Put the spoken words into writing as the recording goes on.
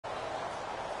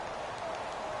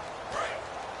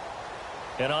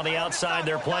And on the outside,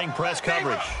 they're playing press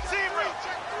coverage.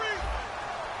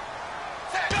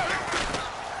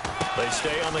 They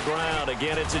stay on the ground.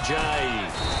 Again, it's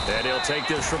Ajayi. And he'll take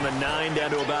this from the 9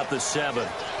 down to about the 7.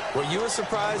 Were you as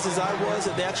surprised as I was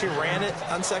that they actually ran it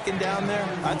on second down there?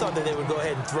 I thought that they would go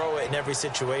ahead and throw it in every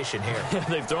situation here.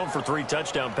 They've thrown for 3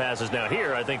 touchdown passes. Now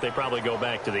here, I think they probably go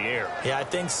back to the air. Yeah, I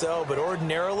think so. But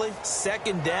ordinarily,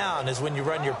 second down is when you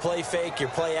run your play fake, your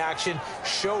play action,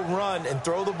 show run, and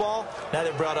throw the ball. Now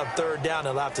they brought up third down.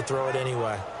 They'll have to throw it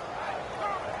anyway.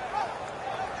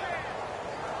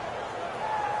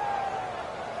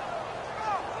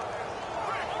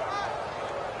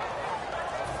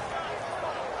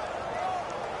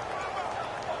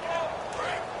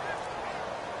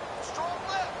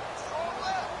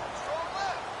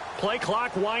 Play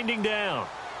clock winding down.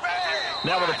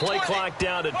 Now with the play clock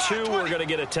down to 2, we're going to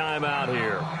get a timeout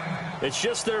here. It's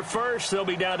just their first. They'll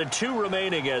be down to 2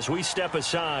 remaining as we step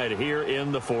aside here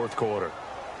in the fourth quarter.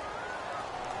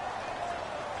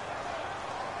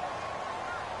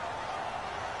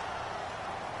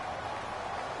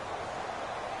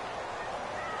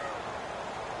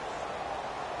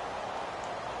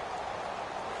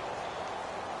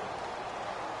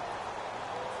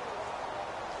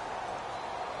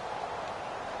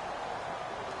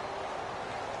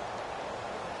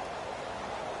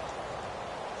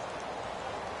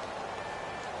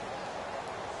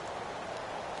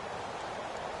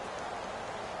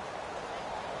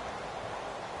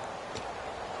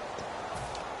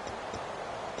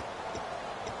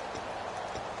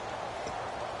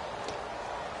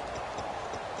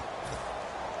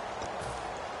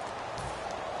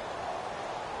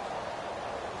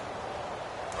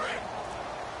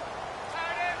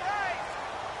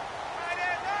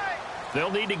 They'll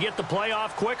need to get the play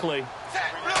off quickly.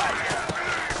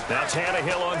 That's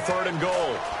Tannehill on 3rd and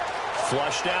goal.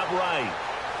 Flushed out right.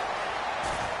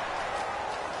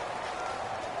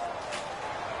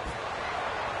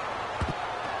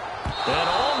 And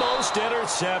almost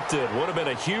intercepted. Would have been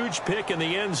a huge pick in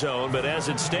the end zone, but as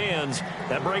it stands,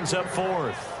 that brings up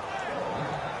 4th.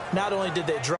 Not only did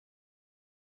they drop